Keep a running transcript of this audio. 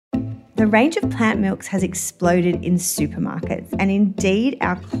The range of plant milks has exploded in supermarkets, and indeed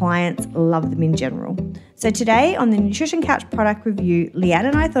our clients love them in general. So today on the Nutrition Couch product review, Leanne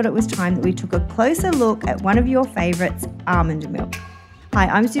and I thought it was time that we took a closer look at one of your favourites, almond milk. Hi,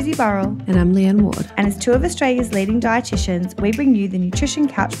 I'm Susie Burrell. And I'm Leanne Ward. And as two of Australia's leading dietitians, we bring you the Nutrition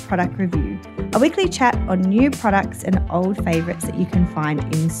Couch product review, a weekly chat on new products and old favourites that you can find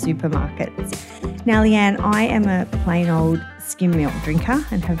in supermarkets. Now, Leanne, I am a plain old skim milk drinker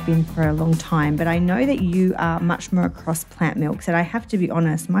and have been for a long time, but I know that you are much more across plant milks, and I have to be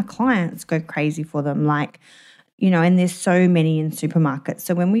honest, my clients go crazy for them, and there's so many in supermarkets.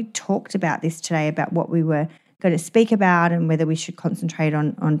 So when we talked about this today, about what we were going to speak about and whether we should concentrate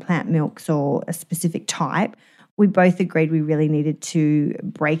on plant milks or a specific type, we both agreed we really needed to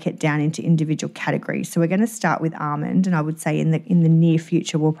break it down into individual categories. So we're going to start with almond, and I would say in the near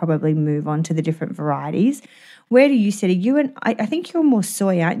future we'll probably move on to the different varieties. Where do you sit? Are you I think you're more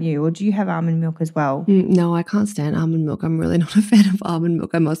soy, aren't you? Or do you have almond milk as well? No, I can't stand almond milk. I'm really not a fan of almond milk,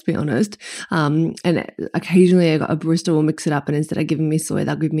 I must be honest. And occasionally a barista will mix it up, and instead of giving me soy,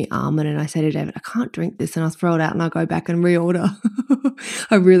 they'll give me almond. And I say to David, I can't drink this, and I'll throw it out and I'll go back and reorder.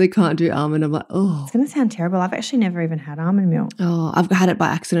 I really can't do almond. I'm like, oh. It's going to sound terrible. I've actually never even had almond milk. Oh, I've had it by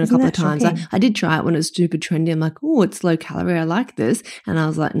accident a couple of times. I did try it when it was super trendy. I'm like, oh, it's low calorie. I like this. And I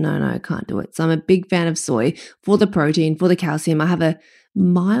was like, no, I can't do it. So I'm a big fan of soy for the protein, for the calcium. I have a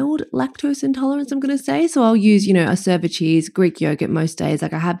mild lactose intolerance, I'm going to say. So I'll use, a serve of cheese, Greek yogurt most days.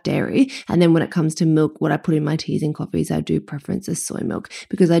 Like I have dairy. And then when it comes to milk, what I put in my teas and coffees, I do preference as soy milk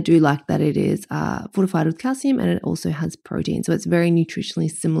because I do like that it is fortified with calcium and it also has protein. So it's very nutritionally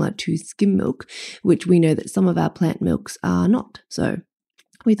similar to skim milk, which we know that some of our plant milks are not. So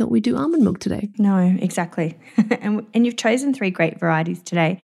we thought we'd do almond milk today. No, exactly. and you've chosen 3 great varieties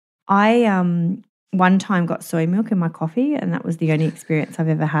today. I one time got soy milk in my coffee, and that was the only experience I've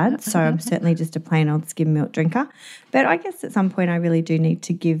ever had. So I'm certainly just a plain old skim milk drinker. But I guess at some point I really do need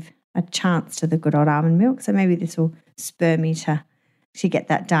to give a chance to the good old almond milk. So maybe this will spur me to get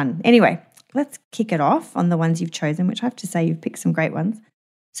that done. Anyway, let's kick it off on the ones you've chosen, which I have to say you've picked some great ones.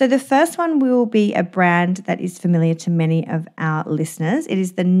 So the first one will be a brand that is familiar to many of our listeners. It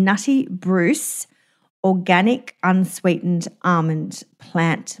is the Nutty Bruce Organic Unsweetened Almond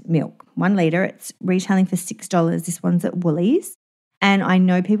Plant Milk. 1 litre, it's retailing for $6. This one's at Woolies. And I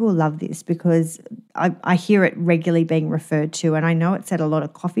know people love this because I hear it regularly being referred to, and I know it's at a lot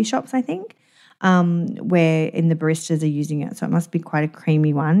of coffee shops, I think, where in the baristas are using it. So it must be quite a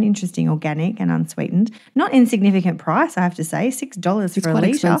creamy one. Interesting, organic and unsweetened. Not insignificant price, I have to say. $6 for a litre.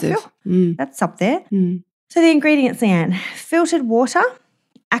 Expensive. That's up there. So the ingredients, Leanne: filtered water,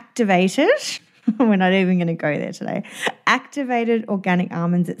 activated we're not even going to go there today. Activated organic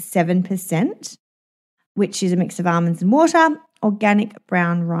almonds at 7%, which is a mix of almonds and water, organic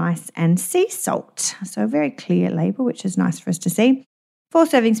brown rice and sea salt. So a very clear label, which is nice for us to see. 4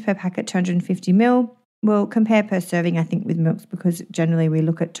 servings per packet, 250 ml. We'll compare per serving, I think, with milks because generally we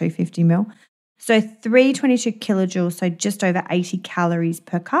look at 250 ml. So 322 kilojoules, so just over 80 calories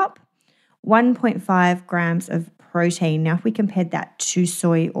per cup. 1.5 grams of protein. Now, if we compared that to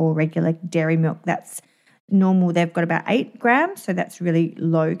soy or regular dairy milk, that's normal. They've got about 8 grams, so that's really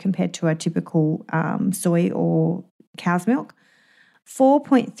low compared to a typical soy or cow's milk.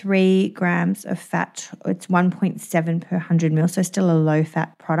 4.3 grams of fat. It's 1.7 per 100 ml, so still a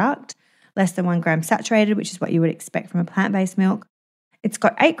low-fat product. Less than 1 gram saturated, which is what you would expect from a plant-based milk. It's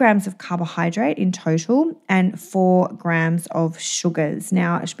got 8 grams of carbohydrate in total and 4 grams of sugars.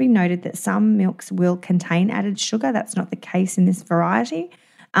 Now, it should be noted that some milks will contain added sugar. That's not the case in this variety.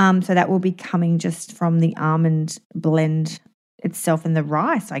 So that will be coming just from the almond blend itself and the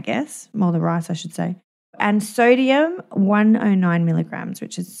rice, I guess. More the rice, I should say. And sodium, 109 milligrams,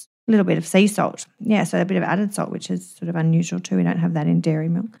 which is a little bit of sea salt. Yeah, so a bit of added salt, which is sort of unusual too. We don't have that in dairy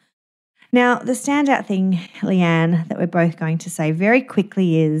milk. Now, the standout thing, Leanne, that we're both going to say very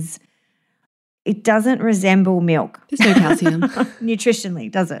quickly is it doesn't resemble milk. There's no calcium. Nutritionally,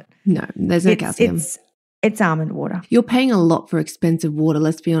 does it? No, there's no calcium. It's almond water. You're paying a lot for expensive water.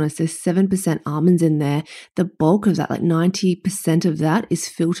 Let's be honest. There's 7% almonds in there. The bulk of that, like 90% of that, is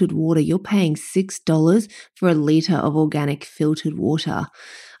filtered water. You're paying $6 for a litre of organic filtered water.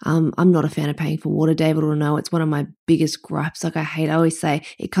 I'm not a fan of paying for water. David will know it's one of my biggest gripes. Like I always say,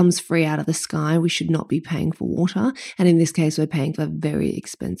 it comes free out of the sky. We should not be paying for water. And in this case, we're paying for very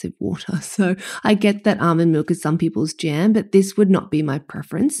expensive water. So I get that almond milk is some people's jam, but this would not be my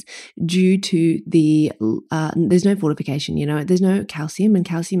preference due to the, there's no fortification, there's no calcium, and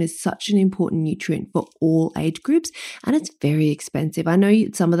calcium is such an important nutrient for all age groups, and it's very expensive. I know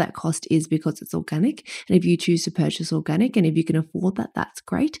some of that cost is because it's organic, and if you choose to purchase organic and if you can afford that, that's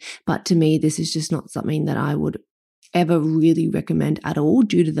great. great. But to me, this is just not something that I would ever really recommend at all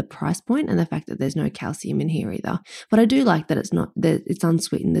due to the price point and the fact that there's no calcium in here either. But I do like that it's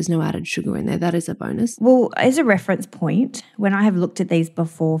unsweetened. There's no added sugar in there. That is a bonus. Well, as a reference point, when I have looked at these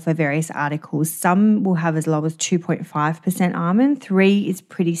before for various articles, some will have as low as 2.5% almond. 3 is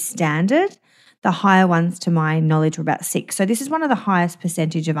pretty standard. The higher ones, to my knowledge, were about 6. So this is one of the highest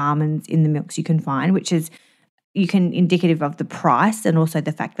percentage of almonds in the Mylks you can find, which is indicative of the price and also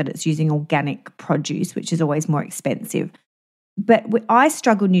the fact that it's using organic produce, which is always more expensive. But I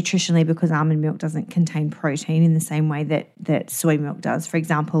struggle nutritionally because almond milk doesn't contain protein in the same way that soy milk does, for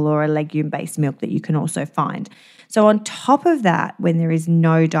example, or a legume-based milk that you can also find. So on top of that, when there is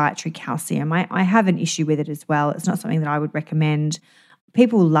no dietary calcium, I have an issue with it as well. It's not something that I would recommend.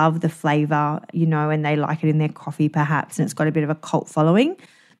 People love the flavour, and they like it in their coffee perhaps, and it's got a bit of a cult following.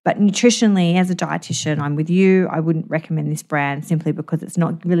 But nutritionally, as a dietitian, I'm with you. I wouldn't recommend this brand simply because it's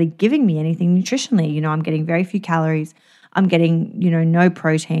not really giving me anything nutritionally. I'm getting very few calories. I'm getting, no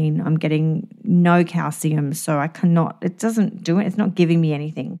protein. I'm getting no calcium. So it doesn't do it. It's not giving me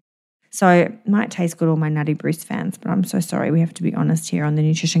anything. So it might taste good, all my Nutty Bruce fans, but I'm so sorry. We have to be honest here on the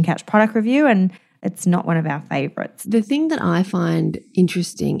Nutrition Couch product review, and it's not one of our favourites. The thing that I find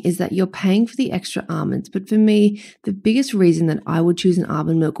interesting is that you're paying for the extra almonds, but for me, the biggest reason that I would choose an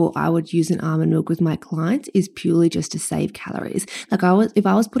almond milk or I would use an almond milk with my clients is purely just to save calories. Like if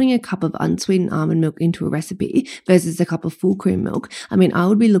I was putting a cup of unsweetened almond milk into a recipe versus a cup of full cream milk, I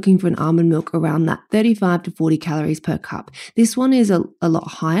would be looking for an almond milk around that 35 to 40 calories per cup. This one is a lot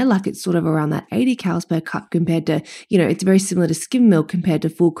higher, like it's sort of around that 80 calories per cup compared to, it's very similar to skim milk compared to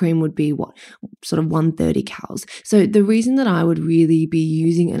full cream would be sort of 130 calories. So the reason that I would really be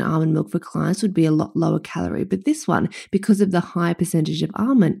using an almond milk for clients would be a lot lower calorie. But this one, because of the high percentage of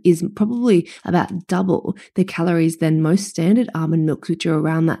almond, is probably about double the calories than most standard almond milks, which are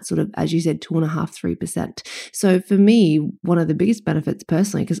around that sort of, as you said, 2.5–3%. So for me, one of the biggest benefits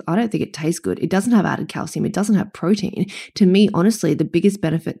personally, because I don't think it tastes good, it doesn't have added calcium, it doesn't have protein. To me, honestly, the biggest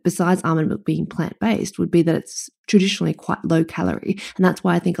benefit besides almond milk being plant-based would be that it's traditionally quite low calorie. And that's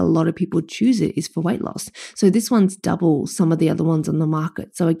why I think a lot of people choose it is for weight loss. So this one's double some of the other ones on the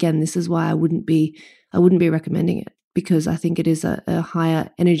market. So again, this is why I wouldn't be recommending it, because I think it is a higher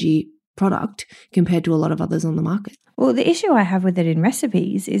energy product compared to a lot of others on the market. Well, the issue I have with it in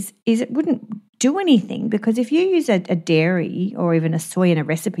recipes is it wouldn't do anything, because if you use a dairy or even a soy in a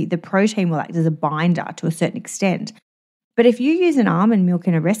recipe, the protein will act as a binder to a certain extent. But if you use an almond milk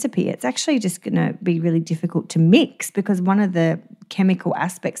in a recipe, it's actually just going to be really difficult to mix, because one of the chemical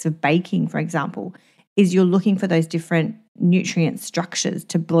aspects of baking, for example, is you're looking for those different nutrient structures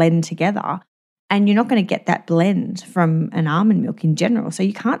to blend together, and you're not going to get that blend from an almond milk in general. So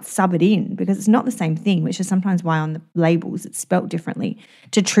you can't sub it in because it's not the same thing, which is sometimes why on the labels it's spelt differently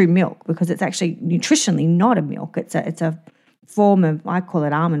to true milk, because it's actually nutritionally not a milk. It's a form of, I call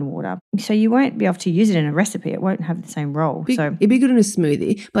it almond water. So you won't be able to use it in a recipe. It won't have the same role. It'd be good in a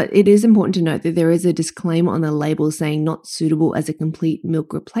smoothie, but it is important to note that there is a disclaimer on the label saying not suitable as a complete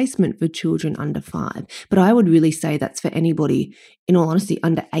milk replacement for children under 5. But I would really say that's for anybody, in all honesty,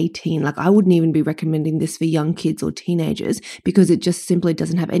 under 18. Like I wouldn't even be recommending this for young kids or teenagers, because it just simply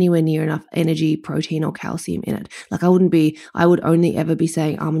doesn't have anywhere near enough energy, protein or calcium in it. Like I would only ever be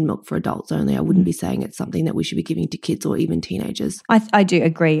saying almond milk for adults only. I wouldn't be saying it's something that we should be giving to kids or even teenagers. I do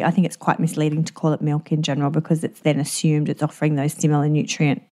agree. I think it's quite misleading to call it milk in general, because it's then assumed it's offering those similar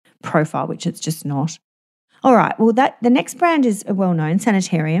nutrient profile, which it's just not. All right. Well, the next brand is a well-known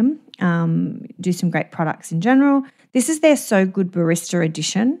Sanitarium. Do some great products in general. This is their So Good Barista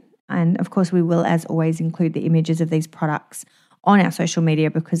edition. And of course, we will, as always, include the images of these products on our social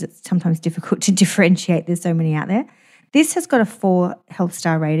media, because it's sometimes difficult to differentiate. There's so many out there. This has got a 4 health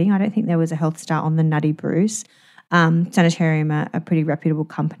star rating. I don't think there was a health star on the Nutty Bruce. Sanitarium are a pretty reputable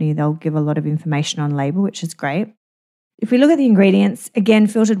company. They'll give a lot of information on label, which is great. If we look at the ingredients, again,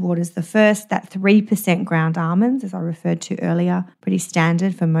 filtered water is the first. That 3% ground almonds, as I referred to earlier, pretty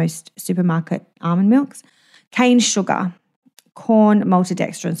standard for most supermarket almond milks. Cane sugar, corn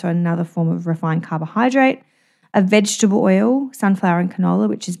maltodextrin, so another form of refined carbohydrate. A vegetable oil, sunflower and canola,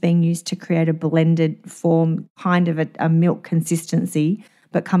 which is being used to create a blended form, kind of a milk consistency,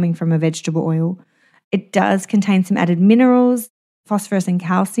 but coming from a vegetable oil. It does contain some added minerals, phosphorus and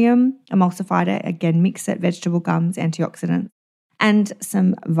calcium, emulsified, again, mix it, vegetable gums, antioxidants, and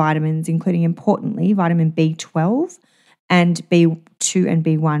some vitamins, including, importantly, vitamin B12 and B2 and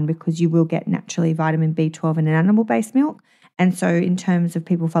B1, because you will get naturally vitamin B12 in an animal-based milk. And so in terms of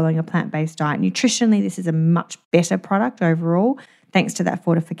people following a plant-based diet, nutritionally, this is a much better product overall, thanks to that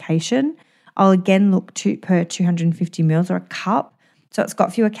fortification. I'll again look per 250 mils or a cup. So it's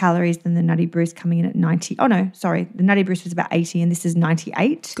got fewer calories than the Nutty Bruce, coming in at 90. Oh, no, sorry. The Nutty Bruce was about 80 and this is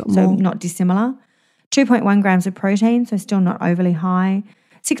 98. Got so more. not dissimilar. 2.1 grams of protein, so still not overly high.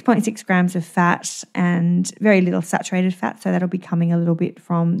 6.6 grams of fat and very little saturated fat. So that'll be coming a little bit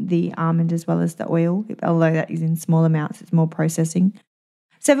from the almond as well as the oil. Although that is in small amounts, it's more processing.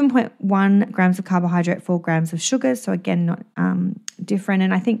 7.1 grams of carbohydrate, 4 grams of sugar. So again, not different.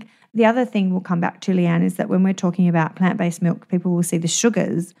 And I think the other thing we'll come back to, Leanne, is that when we're talking about plant-based milk, people will see the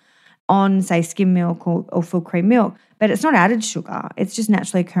sugars on, say, skim milk or full cream milk, but it's not added sugar. It's just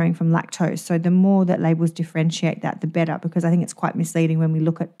naturally occurring from lactose. So the more that labels differentiate that, the better, because I think it's quite misleading when we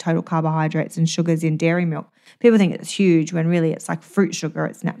look at total carbohydrates and sugars in dairy milk. People think it's huge when really it's like fruit sugar.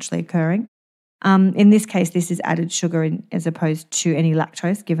 It's naturally occurring. In this case, this is added sugar as opposed to any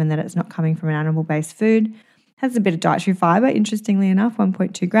lactose, given that it's not coming from an animal-based food. Has a bit of dietary fibre, interestingly enough,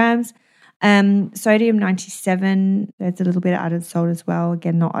 1.2 grams. Sodium 97, there's a little bit of added salt as well,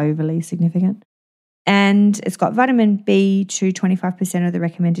 again, not overly significant. And it's got vitamin B to 25% of the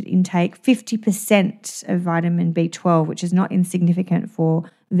recommended intake, 50% of vitamin B12, which is not insignificant for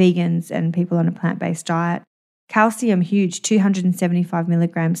vegans and people on a plant-based diet. Calcium, huge, 275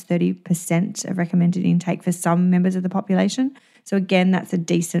 milligrams, 30% of recommended intake for some members of the population. So again, that's a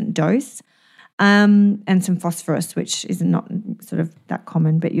decent dose. And some phosphorus, which is not sort of that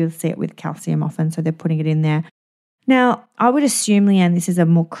common, but you'll see it with calcium often, so they're putting it in there. Now, I would assume, Leanne, this is a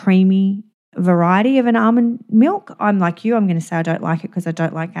more creamy variety of an almond milk. I'm like you, I'm going to say I don't like it because I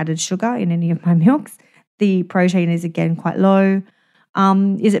don't like added sugar in any of my milks. The protein is, again, quite low.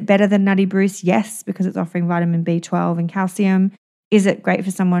 Is it better than Nutty Bruce? Yes, because it's offering vitamin B12 and calcium. Is it great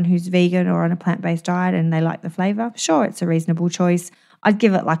for someone who's vegan or on a plant-based diet and they like the flavour? Sure, it's a reasonable choice. I'd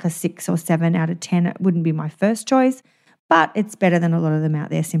give it like a 6 or 7 out of 10. It wouldn't be my first choice, but it's better than a lot of them out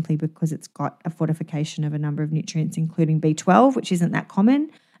there simply because it's got a fortification of a number of nutrients, including B12, which isn't that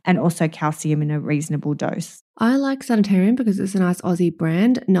common, and also calcium in a reasonable dose. I like Sanitarium because it's a nice Aussie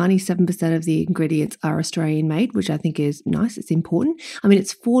brand. 97% of the ingredients are Australian made, which I think is nice. It's important. I mean,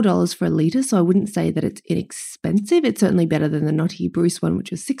 it's $4 for a litre, so I wouldn't say that it's inexpensive. It's certainly better than the Nutty Bruce one, which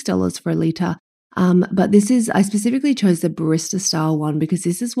was $6 for a litre. But I specifically chose the barista style one because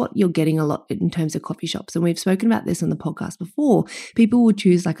this is what you're getting a lot in terms of coffee shops. And we've spoken about this on the podcast before. People will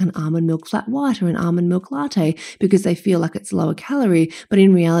choose like an almond milk flat white or an almond milk latte because they feel like it's lower calorie. But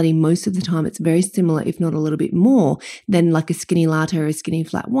in reality, most of the time it's very similar, if not a little bit more than like a skinny latte or a skinny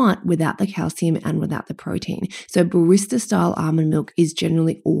flat white without the calcium and without the protein. So barista style almond milk is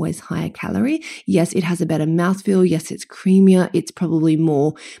generally always higher calorie. Yes, it has a better mouthfeel. Yes, it's creamier. It's probably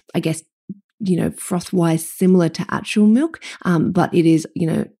more, I guess, froth-wise similar to actual milk, but it is,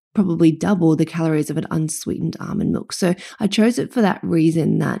 probably double the calories of an unsweetened almond milk. So I chose it for that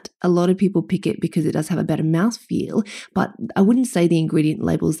reason, that a lot of people pick it because it does have a better mouthfeel, but I wouldn't say the ingredient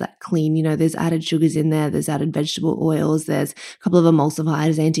label's that clean. There's added sugars in there, there's added vegetable oils, there's a couple of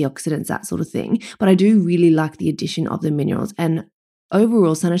emulsifiers, antioxidants, that sort of thing. But I do really like the addition of the minerals, and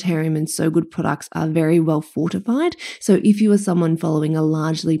overall, Sanitarium and So Good products are very well fortified. So if you are someone following a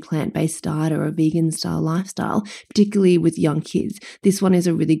largely plant-based diet or a vegan style lifestyle, particularly with young kids, this one is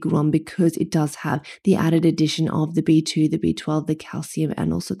a really good one because it does have the added addition of the B2, the B12, the calcium,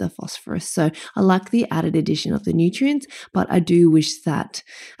 and also the phosphorus. So I like the added addition of the nutrients, but I do wish that,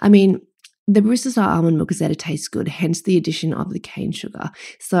 the barista style almond milk is there to taste good, hence the addition of the cane sugar.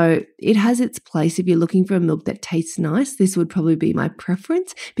 So it has its place. If you're looking for a milk that tastes nice, this would probably be my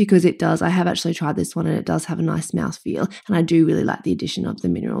preference because it does. I have actually tried this one and it does have a nice mouthfeel, and I do really like the addition of the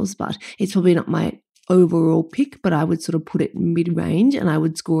minerals, but it's probably not my overall pick, but I would sort of put it mid-range and I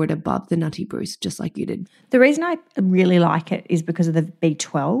would score it above the Nutty Bruce, just like you did. The reason I really like it is because of the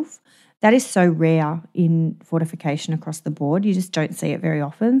B12. That is so rare in fortification across the board. You just don't see it very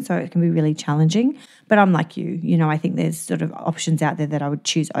often, so it can be really challenging. But I'm like you, I think there's sort of options out there that I would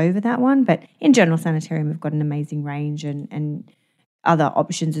choose over that one. But in general, Sanitarium have got an amazing range and other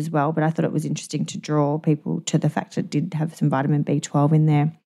options as well. But I thought it was interesting to draw people to the fact that it did have some vitamin B12 in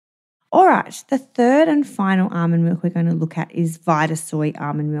there. All right, the third and final almond milk we're going to look at is Vitasoy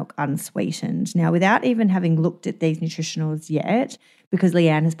almond milk unsweetened. Now, without even having looked at these nutritionals yet, because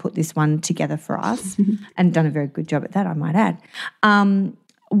Leanne has put this one together for us and done a very good job at that, I might add.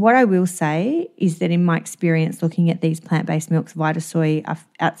 What I will say is that in my experience looking at these plant-based milks, Vitasoy are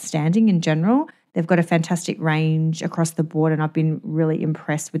outstanding in general. They've got a fantastic range across the board, and I've been really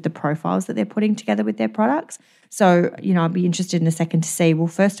impressed with the profiles that they're putting together with their products. So, I'd be interested in a second to see, well,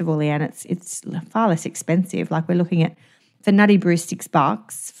 first of all, Leanne, it's far less expensive. Like we're looking at, for Nutty Bruce,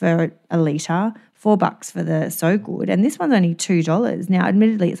 $6 for a litre, $4 for the So Good, and this one's only $2. Now,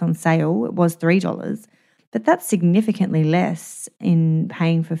 admittedly, it's on sale. It was $3. But that's significantly less in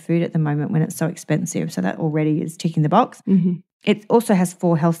paying for food at the moment when it's so expensive. So that already is ticking the box. Mm-hmm. It also has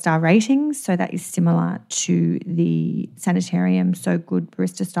 4 Health Star ratings, so that is similar to the Sanitarium So Good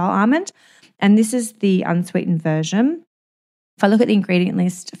Barista Style Almond. And this is the unsweetened version. If I look at the ingredient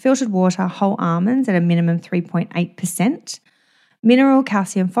list, filtered water, whole almonds at a minimum 3.8%, mineral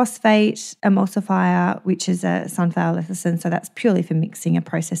calcium phosphate, emulsifier, which is a sunflower lecithin, so that's purely for mixing, a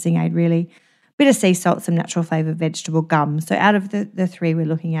processing aid really, bit of sea salt, some natural flavour vegetable gum. So out of the 3, we're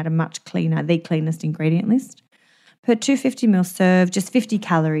looking at a much cleaner, the cleanest ingredient list. Per 250 ml serve, just 50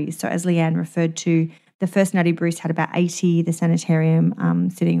 calories. So as Leanne referred to, the first Nutty Bruce had about 80, the Sanitarium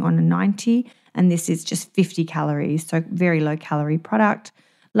sitting on a 90, and this is just 50 calories, so very low calorie product.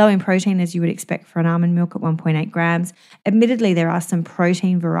 Low in protein, as you would expect for an almond milk at 1.8 grams. Admittedly, there are some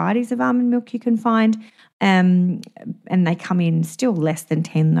protein varieties of almond milk you can find, and they come in still less than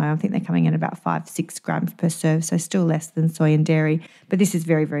 10 though. I think they're coming in about 5-6 grams per serve, so still less than soy and dairy. But this is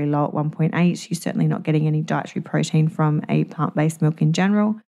very, very low at 1.8. You're certainly not getting any dietary protein from a plant-based milk in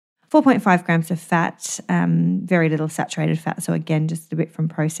general. 4.5 grams of fat, very little saturated fat, so again, just a bit from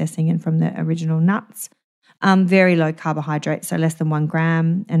processing and from the original nuts. Very low carbohydrates, so less than 1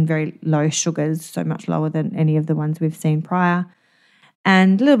 gram, and very low sugars, so much lower than any of the ones we've seen prior.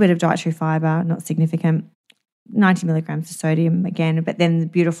 And a little bit of dietary fibre, not significant. 90 milligrams of sodium again, but then the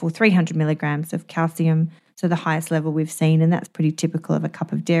beautiful 300 milligrams of calcium, so the highest level we've seen, and that's pretty typical of a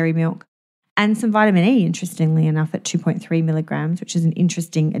cup of dairy milk. And some vitamin E, interestingly enough, at 2.3 milligrams, which is an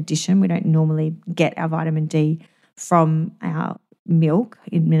interesting addition. We don't normally get our vitamin D from our milk.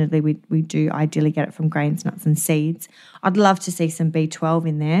 Admittedly, we do ideally get it from grains, nuts and seeds. I'd love to see some B12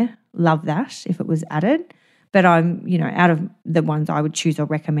 in there. Love that if it was added. But I'm, out of the ones I would choose or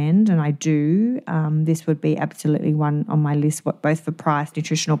recommend, and I do, this would be absolutely one on my list, both for price,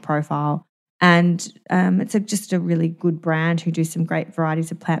 nutritional profile, and it's just a really good brand who do some great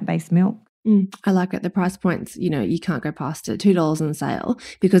varieties of plant-based milk. I like it. The price points, you can't go past it. $2 on sale.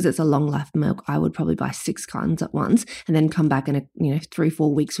 Because it's a long life milk, I would probably buy 6 cartons at once and then come back in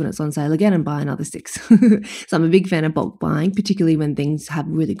 3-4 weeks when it's on sale again and buy another 6. So I'm a big fan of bulk buying, particularly when things have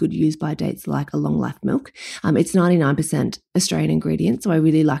really good use by dates like a long life milk. It's 99% Australian ingredients, so I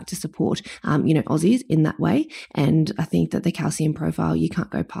really like to support Aussies in that way. And I think that the calcium profile, you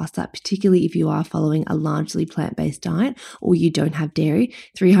can't go past that, particularly if you are following a largely plant-based diet or you don't have dairy.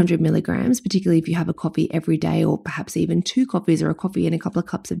 300 milligrams, particularly if you have a coffee every day or perhaps even 2 coffees or a coffee and a couple of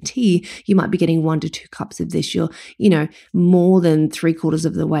cups of tea, you might be getting 1 to 2 cups of this. You're, more than 3/4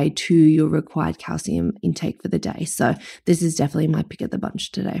 of the way to your required calcium intake for the day. So this is definitely my pick of the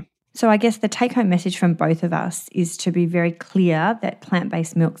bunch today. So I guess the take-home message from both of us is to be very clear that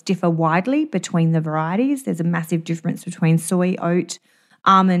plant-based milks differ widely between the varieties. There's a massive difference between soy, oat,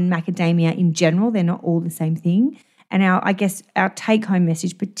 almond, macadamia in general. They're not all the same thing. And our take-home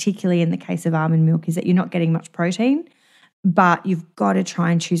message, particularly in the case of almond milk, is that you're not getting much protein, but you've got to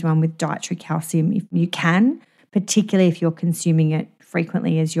try and choose one with dietary calcium if you can, particularly if you're consuming it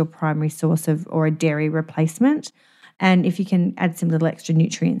frequently as your primary source or a dairy replacement. And if you can add some little extra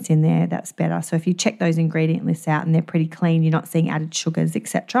nutrients in there, that's better. So if you check those ingredient lists out and they're pretty clean, you're not seeing added sugars,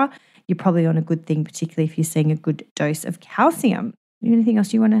 etc., you're probably on a good thing, particularly if you're seeing a good dose of calcium. Anything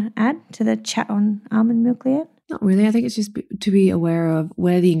else you want to add to the chat on almond milk, Leanne? Not really. I think it's just to be aware of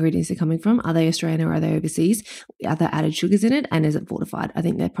where the ingredients are coming from. Are they Australian or are they overseas? Are there added sugars in it? And is it fortified? I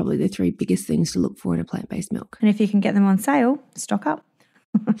think they're probably the 3 biggest things to look for in a plant-based milk. And if you can get them on sale, stock up.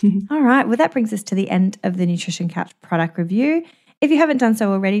 All right. Well, that brings us to the end of the Nutrition Couch product review. If you haven't done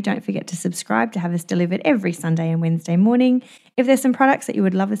so already, don't forget to subscribe to have us delivered every Sunday and Wednesday morning. If there's some products that you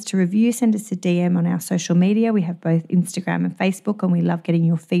would love us to review, send us a DM on our social media. We have both Instagram and Facebook, and we love getting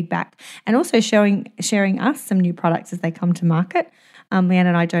your feedback and also sharing us some new products as they come to market. Leanne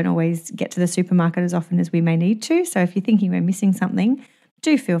and I don't always get to the supermarket as often as we may need to. So if you're thinking we're missing something,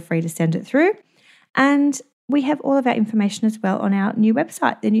 do feel free to send it through. And we have all of our information as well on our new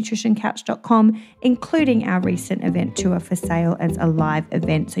website, thenutritioncouch.com, including our recent event tour for sale as a live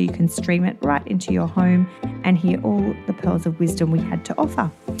event, so you can stream it right into your home and hear all the pearls of wisdom we had to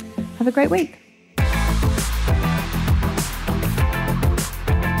offer. Have a great week.